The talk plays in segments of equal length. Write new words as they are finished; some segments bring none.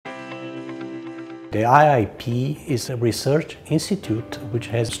The IIP is a research institute which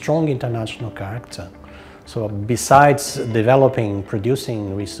has strong international character. So besides developing,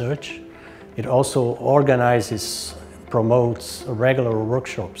 producing research, it also organizes, promotes regular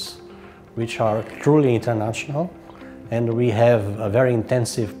workshops which are truly international, and we have a very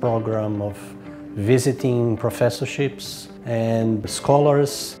intensive program of visiting professorships and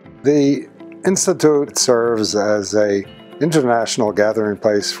scholars. The Institute serves as an international gathering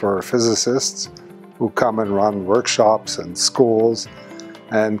place for physicists who come and run workshops and schools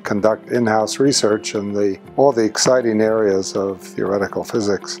and conduct in-house research in all the exciting areas of theoretical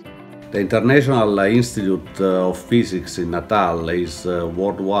physics. The International Institute of Physics in Natal is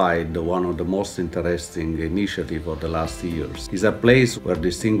worldwide one of the most interesting initiatives of the last years. It's a place where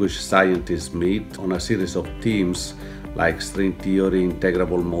distinguished scientists meet on a series of themes like string theory,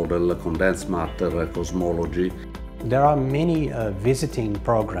 integrable model, condensed matter, cosmology. There are many visiting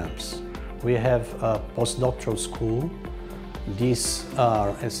programs. We have a postdoctoral school. These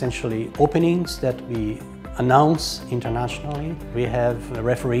are essentially openings that we announce internationally. We have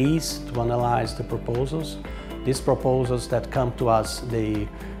referees to analyze the proposals. These proposals that come to us,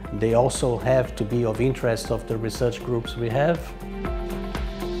 they also have to be of interest of the research groups we have.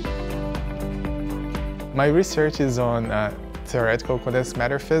 My research is on theoretical condensed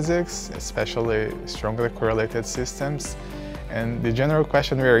matter physics, especially strongly correlated systems. And the general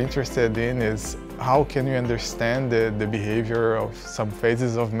question we are interested in is how can we understand the behavior of some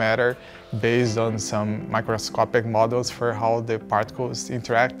phases of matter based on some microscopic models for how the particles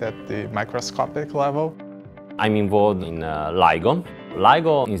interact at the microscopic level. I'm involved in LIGO.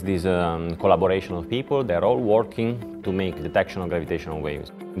 LIGO is this collaboration of people. They're all working to make detection of gravitational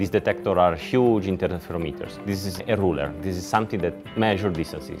waves. These detectors are huge interferometers. This is a ruler. This is something that measures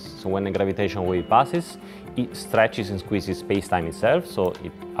distances. So when a gravitational wave passes, it stretches and squeezes space-time itself, so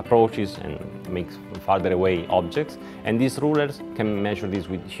it approaches and makes farther away objects. And these rulers can measure this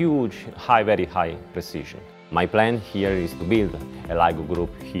with huge, very high precision. My plan here is to build a LIGO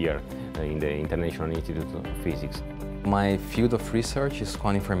group here in the International Institute of Physics. My field of research is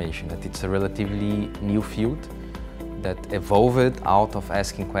quantum information, that it's a relatively new field that evolved out of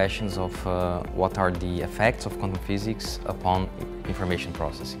asking questions of what are the effects of quantum physics upon information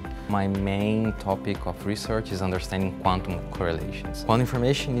processing. My main topic of research is understanding quantum correlations. Quantum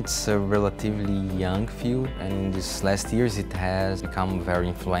information, it's a relatively young field, and in these last years it has become very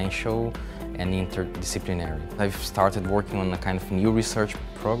influential and interdisciplinary. I've started working on a kind of new research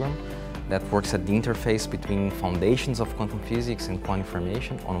program that works at the interface between foundations of quantum physics and quantum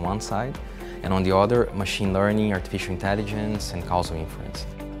information on one side, and on the other, machine learning, artificial intelligence, and causal inference.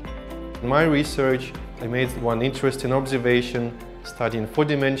 In my research, I made one interesting observation studying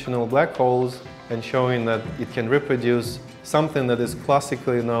four-dimensional black holes and showing that it can reproduce something that is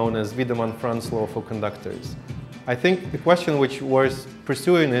classically known as Wiedemann-Franz law for conductors. I think the question which worth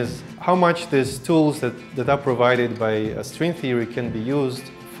pursuing is how much these tools that are provided by string theory can be used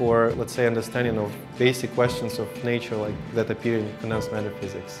for, let's say, understanding of basic questions of nature like that appear in condensed matter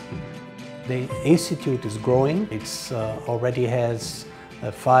physics. The institute is growing. It already has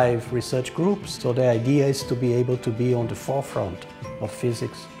 5 research groups, so the idea is to be able to be on the forefront of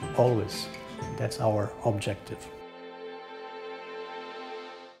physics always. That's our objective.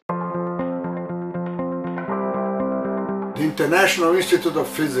 The International Institute of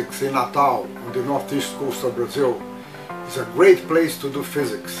Physics in Natal, on the northeast coast of Brazil, is a great place to do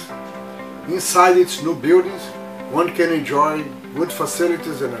physics. Inside its new buildings, one can enjoy good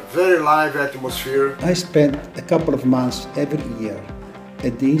facilities and a very live atmosphere. I spent a couple of months every year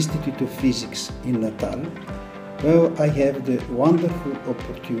at the Institute of Physics in Natal, where I have the wonderful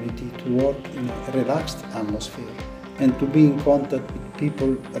opportunity to work in a relaxed atmosphere and to be in contact with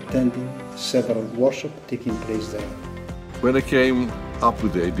people attending several workshops taking place there. When I came up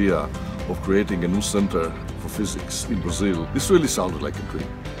with the idea of creating a new center for physics in Brazil, this really sounded like a dream.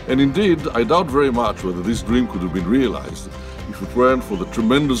 And indeed, I doubt very much whether this dream could have been realized if it weren't for the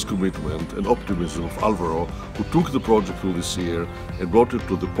tremendous commitment and optimism of Alvaro, who took the project through this year and brought it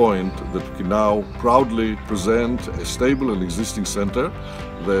to the point that we can now proudly present a stable and existing center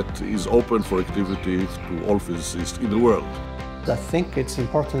that is open for activity to all physicists in the world. I think it's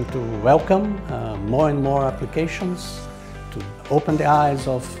important to welcome more and more applications, to open the eyes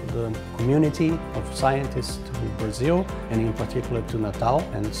of the community of scientists to Brazil, and in particular to Natal.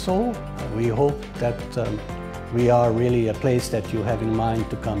 And so we hope that we are really a place that you have in mind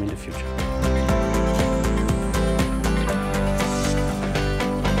to come in the future.